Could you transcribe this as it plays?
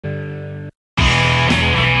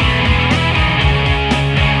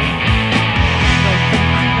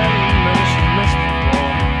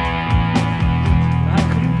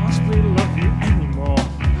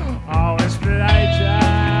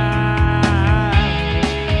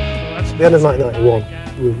the end of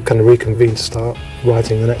 1991, we kind of reconvened to start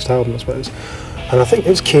writing the next album, I suppose. And I think it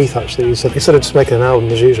was Keith actually who said, instead of just making an album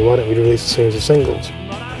as usual, why don't we release a series of singles?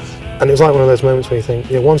 And it was like one of those moments where you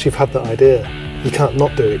think, you know, once you've had that idea, you can't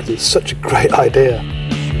not do it because it's such a great idea.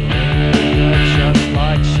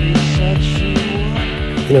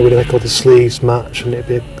 You know, we'd make all the sleeves match and it'd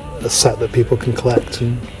be a set that people can collect,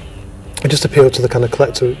 and it just appealed to the kind of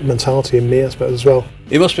collector mentality in me, I suppose, as well.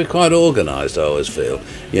 He must be quite organised, I always feel,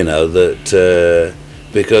 you know, that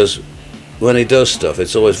because when he does stuff,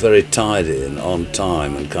 it's always very tidy and on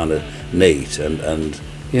time and kind of neat, and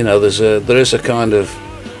you know, there is a kind of,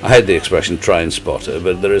 I hate the expression train spotter,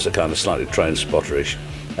 but there is a kind of slightly train spotterish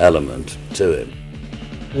element to it.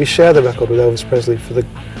 We share the record with Elvis Presley for the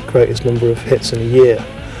greatest number of hits in a year,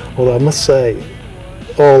 although I must say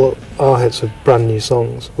all our hits are brand new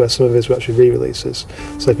songs, where some of his were actually re-releases.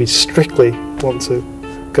 So if you strictly want to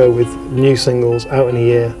go with new singles out in a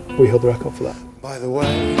year, we hold the record for that. By the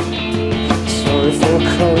way, sorry for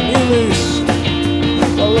calling you loose.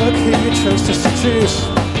 Well, look who you chose to seduce.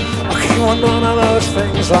 Okay, well, none of those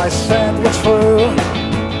things I said were true.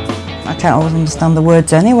 I can't always understand the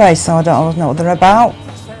words anyway, so I don't always know what they're about.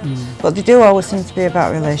 But they do always seem to be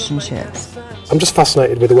about relationships. I'm just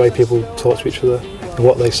fascinated with the way people talk to each other,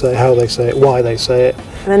 what they say, how they say it, why they say it.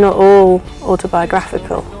 They're not all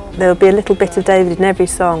autobiographical. There'll be a little bit of David in every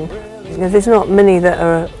song. You know, there's not many that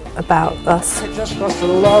are about us. I just lost a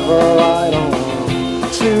lover, I don't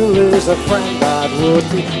want to lose a friend that would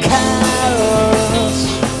be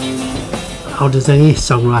careless. How does any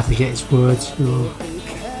songwriter get its words, you know?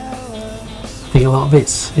 I think a lot of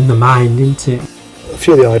it's in the mind, isn't it? A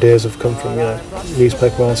few of the ideas have come from, you know,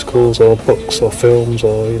 newspaper articles or books or films,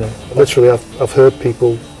 or, you know, literally I've heard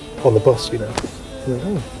people on the bus, you know,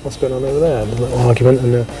 oh, what's going on over there? And a little argument,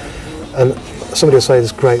 and somebody will say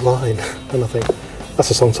this great line, and I think, that's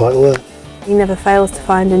a song title there. He never fails to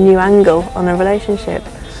find a new angle on a relationship,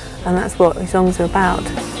 and that's what his songs are about.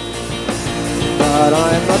 But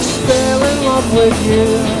I'm not still in love with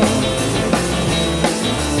you.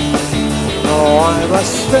 No, I'm not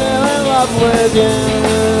still in love with you.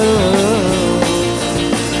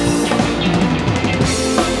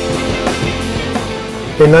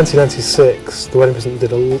 In 1996, The Wedding Present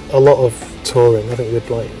did a lot of touring. I think we did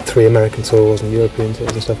like 3 American tours and European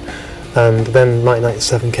tours and stuff. And then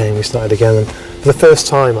 1997 came, we started again, and for the first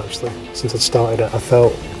time actually, since I'd started it, I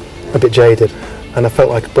felt a bit jaded, and I felt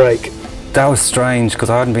like a break. That was strange, because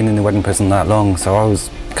I hadn't been in The Wedding Present that long, so I was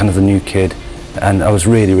kind of the new kid, and I was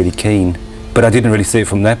really, really keen. But I didn't really see it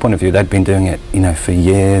from their point of view. They'd been doing it, you know, for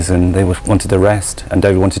years, and they wanted to rest, and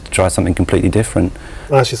David wanted to try something completely different.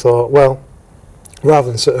 I actually thought, well, rather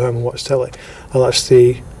than sit at home and watch telly, I'll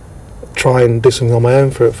actually try and do something on my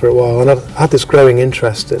own for a while. And I had this growing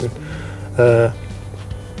interest in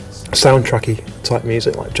soundtracky type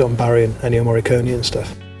music, like John Barry and Ennio Morricone and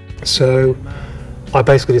stuff. So I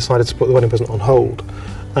basically decided to put The Wedding Present on hold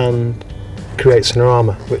and create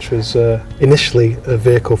Cinerama, which was initially a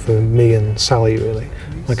vehicle for me and Sally, really,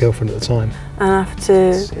 my girlfriend at the time. And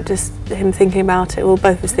after just him thinking about it, well,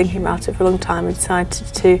 both of us thinking about it for a long time, we decided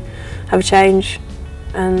to have a change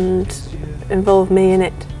and involve me in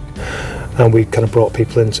it. And we kind of brought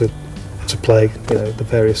people in to play, you know, the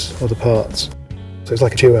various other parts. So it's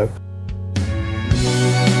like a duo.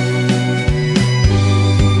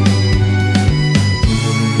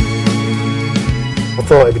 I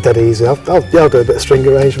thought it'd be dead easy. I'll do a bit of string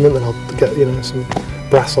arrangement, and I'll get, you know, some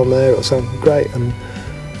brass on there. It'll sound great. And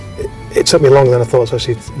it took me longer than I thought to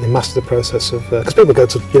actually master the process of, because people go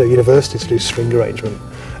to, you know, university to do string arrangement.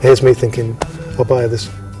 And here's me thinking, I'll buy this,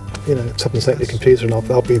 you know, top and second computer, and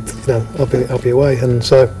I'll be away. And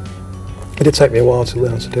so it did take me a while to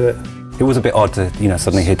learn how to do it. It was a bit odd to, you know,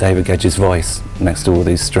 suddenly hear David Gedge's voice next to all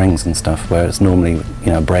these strings and stuff, where it's normally, you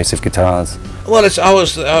know, abrasive guitars. Well, I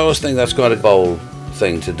always think that's quite a bold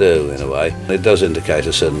thing to do in a way. It does indicate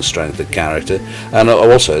a certain strength of character, and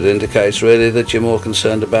also it indicates really that you're more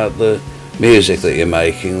concerned about the music that you're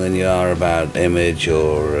making than you are about image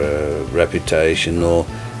or reputation or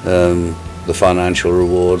the financial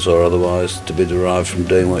rewards or otherwise to be derived from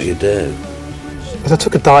doing what you do. Because I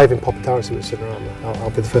took a dive in popularity with Cinerama, I'll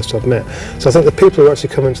be the first to admit. So I think the people who actually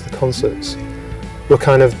come into the concerts were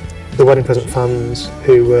kind of the Wedding Present fans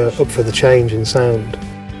who were up for the change in sound.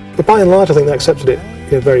 But by and large, I think they accepted it,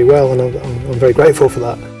 you know, very well, and I'm very grateful for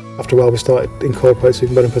that. After a while, we started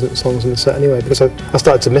incorporating Wedding Present songs in the set anyway, because I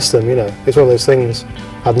started to miss them, you know. It's one of those things,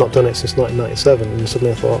 I'd not done it since 1997, and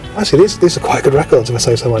suddenly I thought, actually, these are quite good records, if I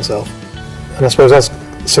say so myself. And I suppose as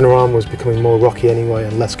Cinerama was becoming more rocky anyway,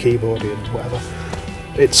 and less keyboardy and whatever,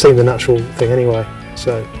 it seemed a natural thing anyway.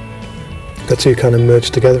 So the two kind of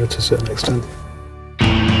merged together to a certain extent.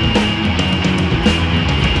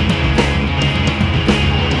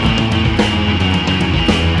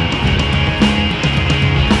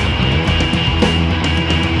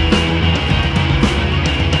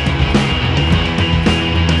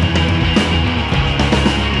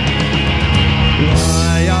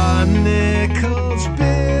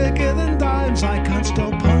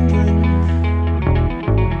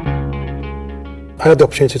 I had the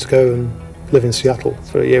opportunity to go and live in Seattle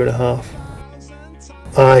for a year and a half.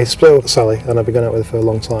 I split up with Sally and I've been going out with her for a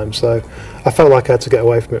long time, so I felt like I had to get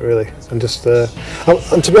away from it really. And just,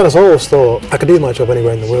 and to be honest, I always thought I could do my job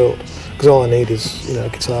anywhere in the world, because all I need is, you know, a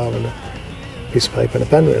guitar and a piece of paper and a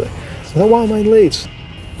pen really. I thought, why am I in Leeds?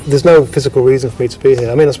 There's no physical reason for me to be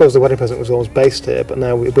here. I mean, I suppose the Wedding Present was always based here, but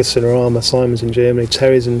now with Cinerama, Simon's in Germany,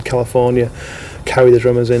 Terry's in California, Carrie the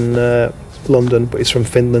drummer's in London, but he's from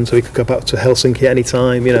Finland, so he could go back to Helsinki any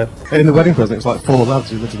time, you know. In the Wedding Present, it's like 4 lads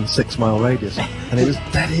who lived in a 6-mile radius, and it was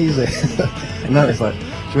dead easy. And now it's like, do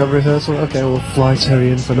we have a rehearsal? Okay, we'll fly Terry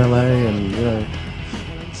in from LA, and you know.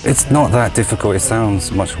 It's not that difficult. It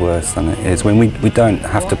sounds much worse than it is. When we don't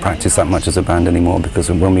have to practice that much as a band anymore, because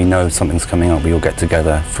when we know something's coming up, we all get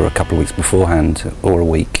together for a couple of weeks beforehand, or a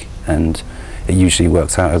week, and it usually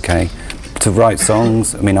works out okay. To write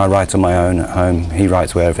songs, I mean, I write on my own at home, he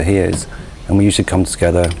writes wherever he is, and we usually come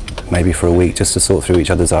together maybe for a week just to sort through each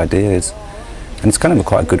other's ideas. And it's kind of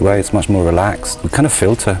quite a good way, it's much more relaxed. We kind of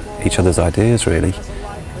filter each other's ideas, really.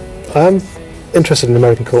 I'm interested in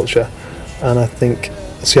American culture, and I think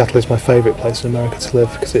Seattle is my favourite place in America to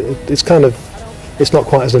live, because it's kind of, it's not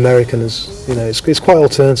quite as American as, you know, it's quite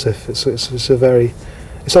alternative. It's a very,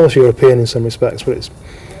 it's almost European in some respects, but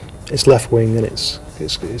it's left-wing and it's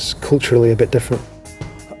culturally a bit different.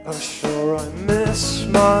 Sure, I miss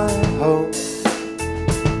my home,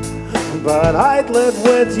 but I'd live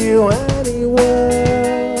with you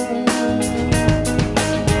anywhere,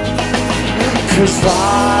 'cause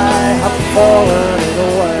I have fallen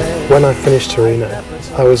away. When I finished Torino,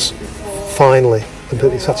 I was finally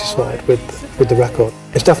completely satisfied with the record.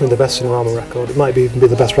 It's definitely the best Cinerama record. It might even be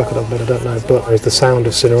the best record I've made, I don't know, but it's the sound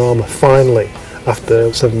of Cinerama finally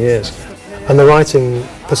after 7 years. And the writing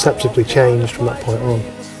perceptibly changed from that point on.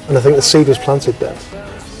 And I think the seed was planted there.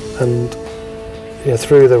 And you know,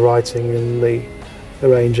 through the writing and the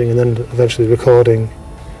arranging and then eventually recording,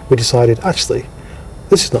 we decided, actually,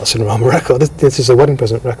 this is not a Cinerama record, this is a Wedding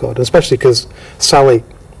Present record. And especially because Sally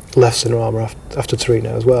left Cinerama after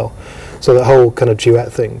Torino as well. So that whole kind of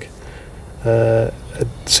duet thing had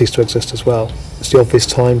ceased to exist as well. It's the obvious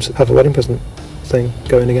time to have a Wedding Present thing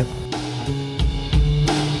going again.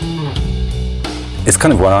 It's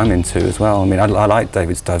kind of what I'm into as well. I mean, I like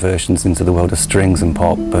David's diversions into the world of strings and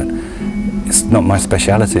pop, but it's not my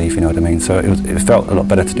speciality, if you know what I mean. So it felt a lot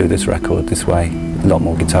better to do this record this way, a lot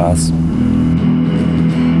more guitars.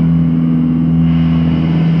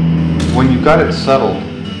 When you've got it settled,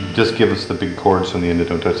 just give us the big chords from the end and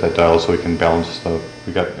don't touch that dial so we can balance stuff.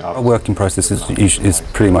 Our working process is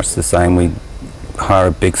pretty much the same. We hire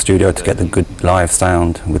a big studio to get the good live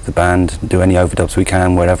sound with the band, do any overdubs we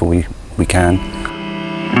can wherever we can.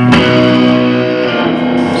 So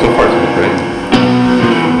far it's been great.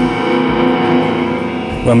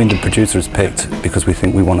 Well, I mean, the producer is picked because we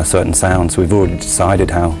think we want a certain sound, so we've already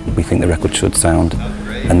decided how we think the record should sound.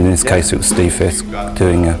 And in this case it was Steve Fisk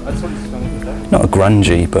doing not a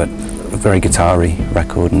grungy, but a very guitar-y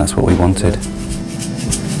record, and that's what we wanted.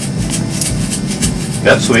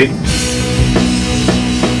 That's sweet.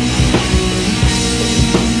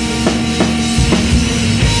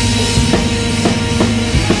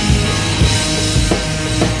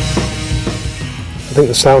 I think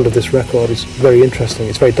the sound of this record is very interesting.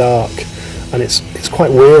 It's very dark, and it's quite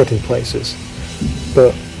weird in places.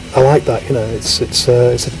 But I like that. You know, it's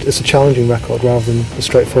a challenging record rather than a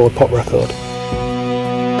straightforward pop record.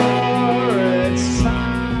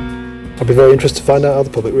 I'd be very interested to find out how the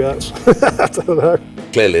public reacts. I don't know.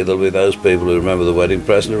 Clearly there'll be those people who remember the Wedding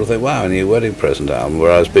Present who will think, wow, a new Wedding Present album,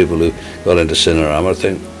 whereas people who got into Cinerama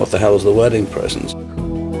think, what the hell is the Wedding Present?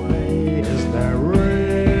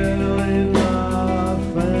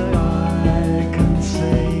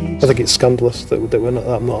 I think it's scandalous that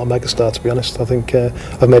I'm not a megastar, to be honest. I think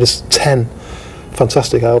I've made us 10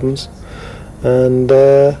 fantastic albums, and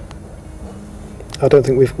I don't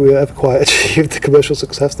think we've ever quite achieved the commercial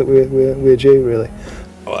success that we're due, really.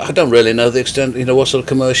 I don't really know the extent, you know, what sort of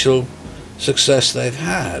commercial success they've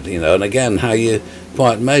had, you know, and again, how you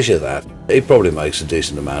quite measure that. He probably makes a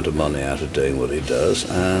decent amount of money out of doing what he does,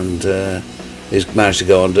 and he's managed to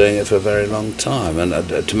go on doing it for a very long time, and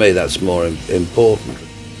to me that's more important.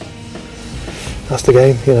 that's the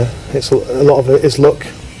game, you know. It's a lot of it is luck.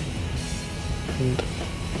 And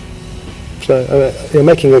so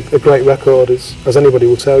making a great record, as anybody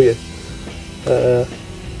will tell you,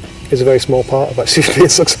 is a very small part of actually being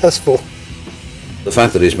successful. The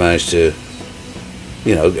fact that he's managed to,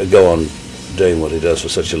 you know, go on doing what he does for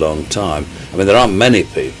such a long time. I mean, there aren't many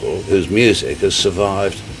people whose music has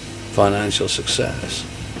survived financial success.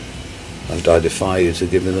 I defy you to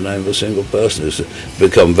give me the name of a single person who's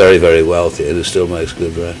become very, very wealthy and who still makes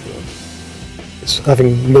good records. It's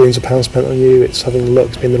having millions of pounds spent on you, it's having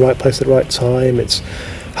luck to be in the right place at the right time, it's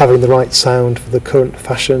having the right sound for the current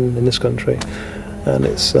fashion in this country, and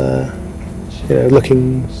it's you know,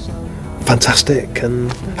 looking fantastic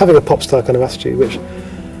and having a pop star kind of attitude, which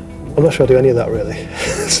I'm not sure I do any of that really.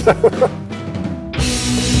 So